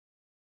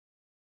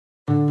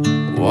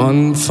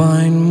One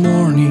fine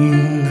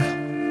morning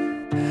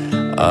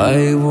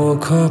I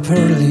woke up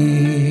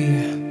early.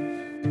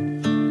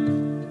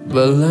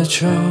 Bella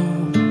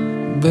ciao,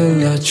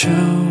 bella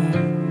ciao,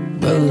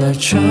 bella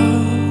ciao.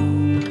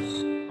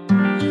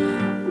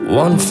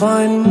 One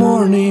fine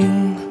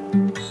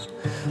morning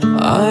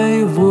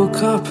I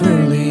woke up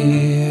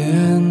early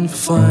and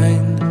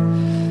find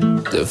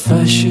the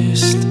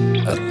fascist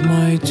at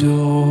my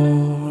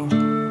door.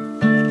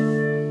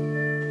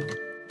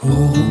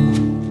 Oh,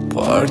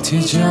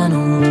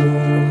 partigiano,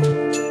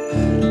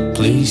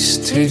 please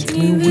take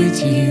me with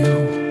you.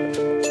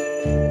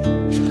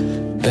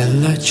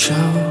 Bella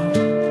ciao,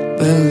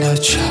 bella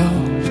ciao,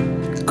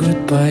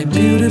 goodbye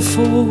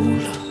beautiful.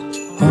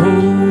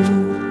 Oh,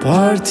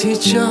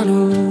 partigiano,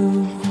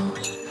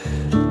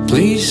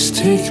 please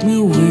take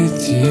me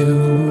with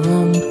you.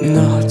 I'm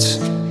not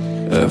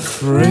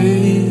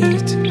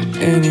afraid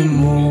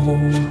anymore.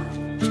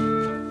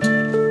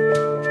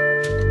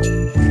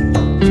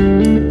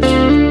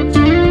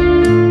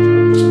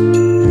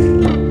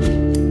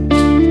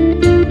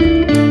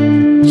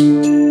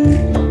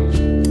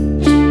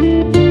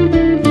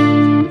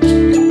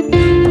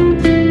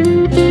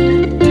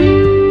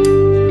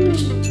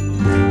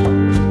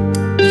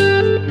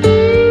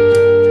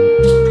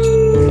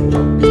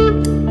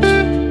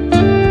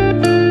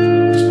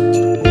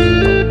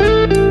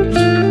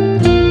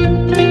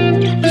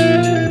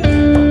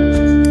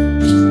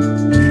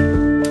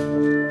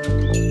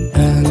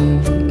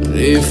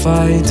 If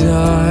I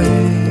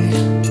die,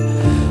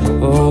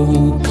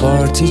 oh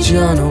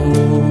partigiano,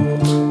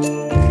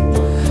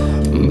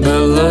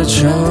 bella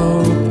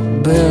ciao,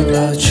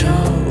 bella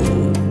ciao,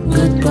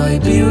 goodbye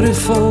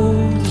beautiful.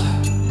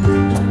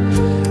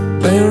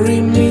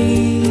 Bury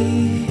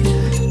me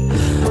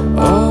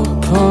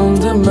upon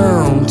the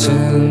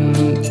mountain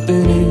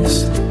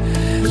beneath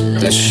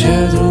the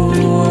shadow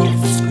of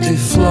the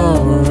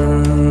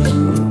flower.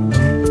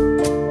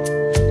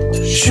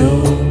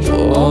 Show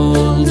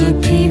all the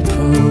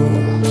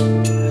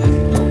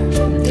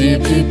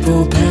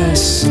people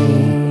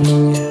passing.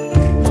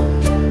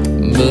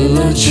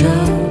 Bella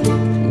ciao,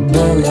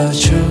 bella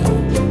ciao,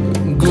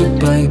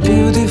 goodbye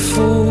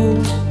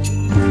beautiful.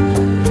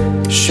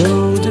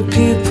 Show the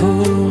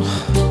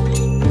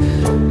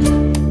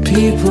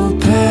people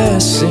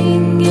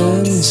passing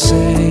and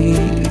say,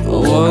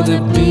 what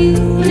a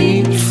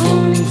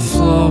beautiful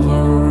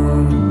flower.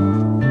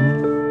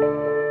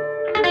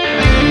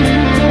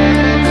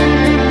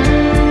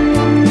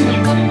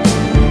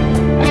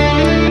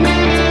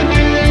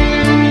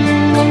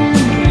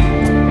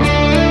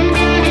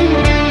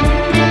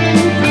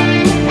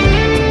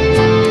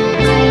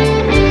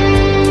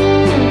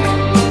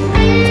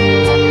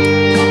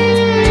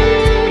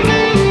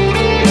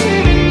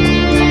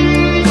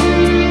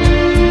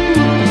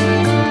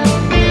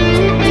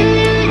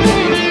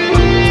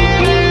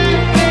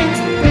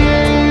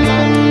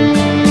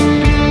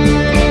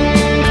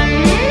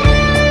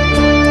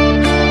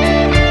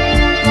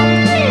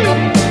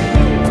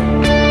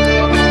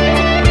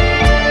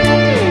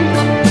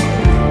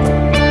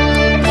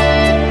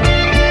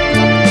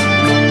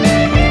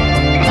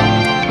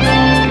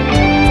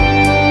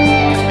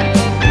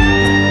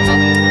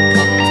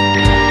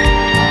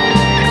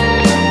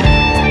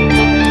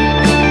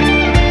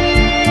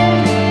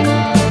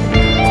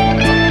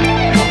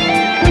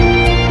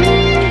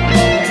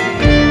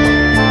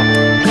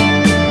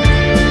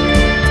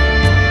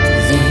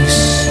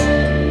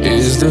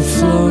 The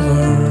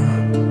flower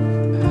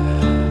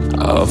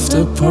of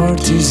the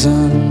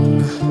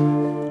partisan.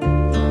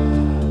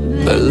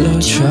 Bella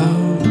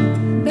ciao,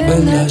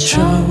 bella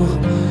ciao,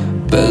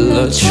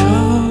 bella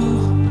ciao.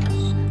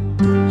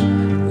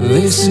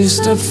 This is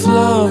the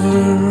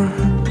flower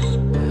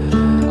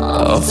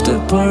of the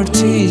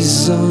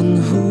partisan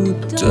who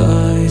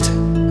died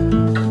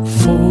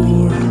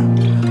for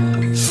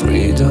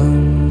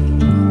freedom.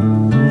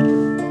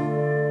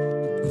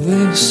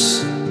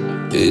 This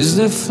is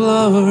the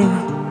flower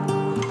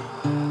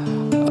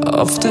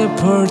of the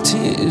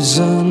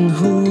partisan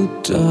who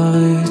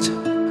died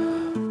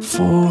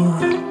for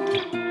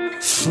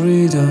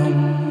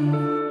freedom.